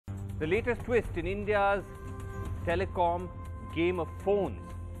the latest twist in India's telecom game of phones.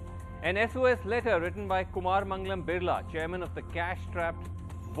 An SOS letter written by Kumar Mangalam Birla, chairman of the cash-strapped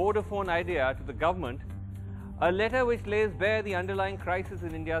Vodafone Idea, to the government. A letter which lays bare the underlying crisis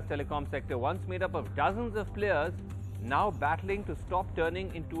in India's telecom sector, once made up of dozens of players, now battling to stop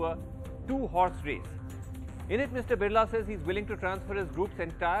turning into a two-horse race. In it, Mr. Birla says he's willing to transfer his group's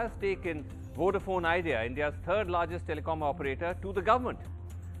entire stake in Vodafone Idea, India's third largest telecom operator, to the government.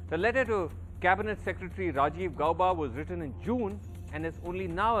 The letter to Cabinet Secretary Rajiv Gauba was written in June and has only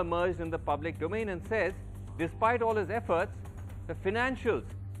now emerged in the public domain, and says, despite all his efforts, the financials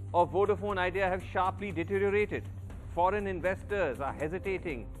of Vodafone Idea have sharply deteriorated. Foreign investors are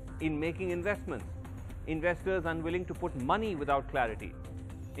hesitating in making investments. Investors unwilling to put money without clarity.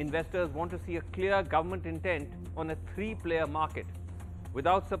 Investors want to see a clear government intent on a three-player market.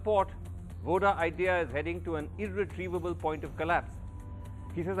 Without support, Voda Idea is heading to an irretrievable point of collapse.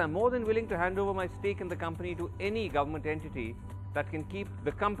 He says, I'm more than willing to hand over my stake in the company to any government entity that can keep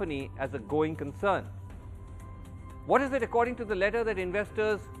the company as a going concern. What is it, according to the letter, that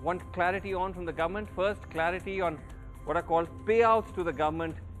investors want clarity on from the government? First, clarity on what are called payouts to the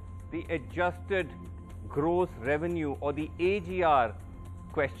government, the adjusted gross revenue or the AGR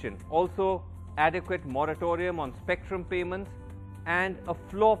question. Also, adequate moratorium on spectrum payments and a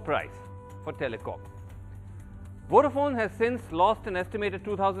floor price for telecom. Vodafone has since lost an estimated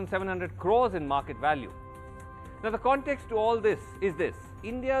 2,700 crores in market value. Now, the context to all this is this: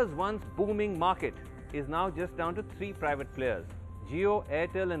 India's once booming market is now just down to three private players: Jio,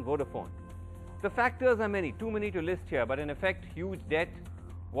 Airtel and Vodafone. The factors are many, too many to list here, but in effect, huge debt,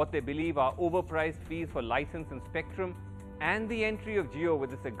 what they believe are overpriced fees for license and spectrum, and the entry of Jio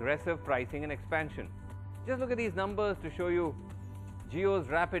with its aggressive pricing and expansion. Just look at these numbers to show you Jio's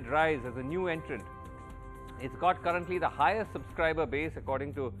rapid rise as a new entrant. It's got currently the highest subscriber base,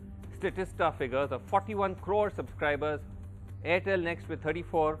 according to Statista figures, of 41 crore subscribers. Airtel next with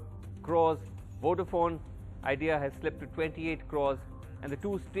 34 crores. Vodafone Idea has slipped to 28 crores. And the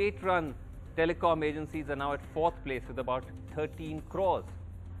two state-run telecom agencies are now at fourth place with about 13 crores.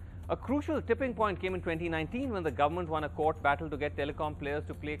 A crucial tipping point came in 2019 when the government won a court battle to get telecom players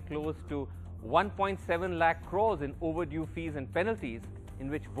to pay close to 1.7 lakh crores in overdue fees and penalties, in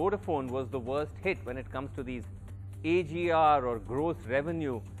which Vodafone was the worst hit when it comes to these AGR or gross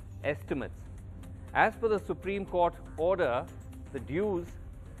revenue estimates. As per the Supreme Court order, the dues,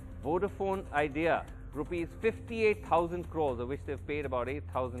 Vodafone Idea, rupees 58,000 crores, of which they've paid about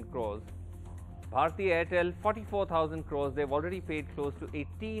 8,000 crores. Bharti Airtel, 44,000 crores. They've already paid close to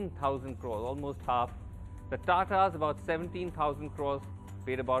 18,000 crores, almost half. The Tatas, about 17,000 crores,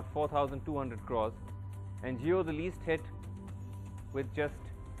 paid about 4,200 crores. And Jio, the least hit, with just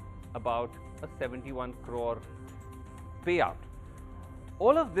about a 71 crore payout.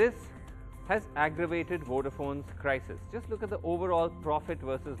 All of this has aggravated Vodafone's crisis. Just look at the overall profit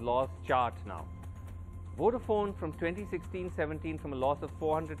versus loss chart now. Vodafone from 2016-17, from a loss of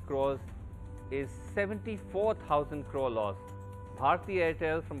 400 crores, is 74,000 crore loss. Bharti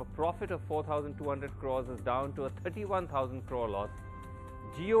Airtel, from a profit of 4,200 crores, is down to a 31,000 crore loss.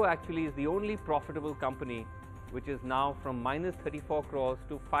 Jio actually is the only profitable company, which is now from minus 34 crores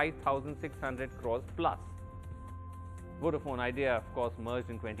to 5,600 crores plus. Vodafone Idea, of course, merged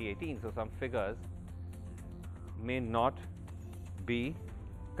in 2018, so some figures may not be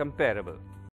comparable.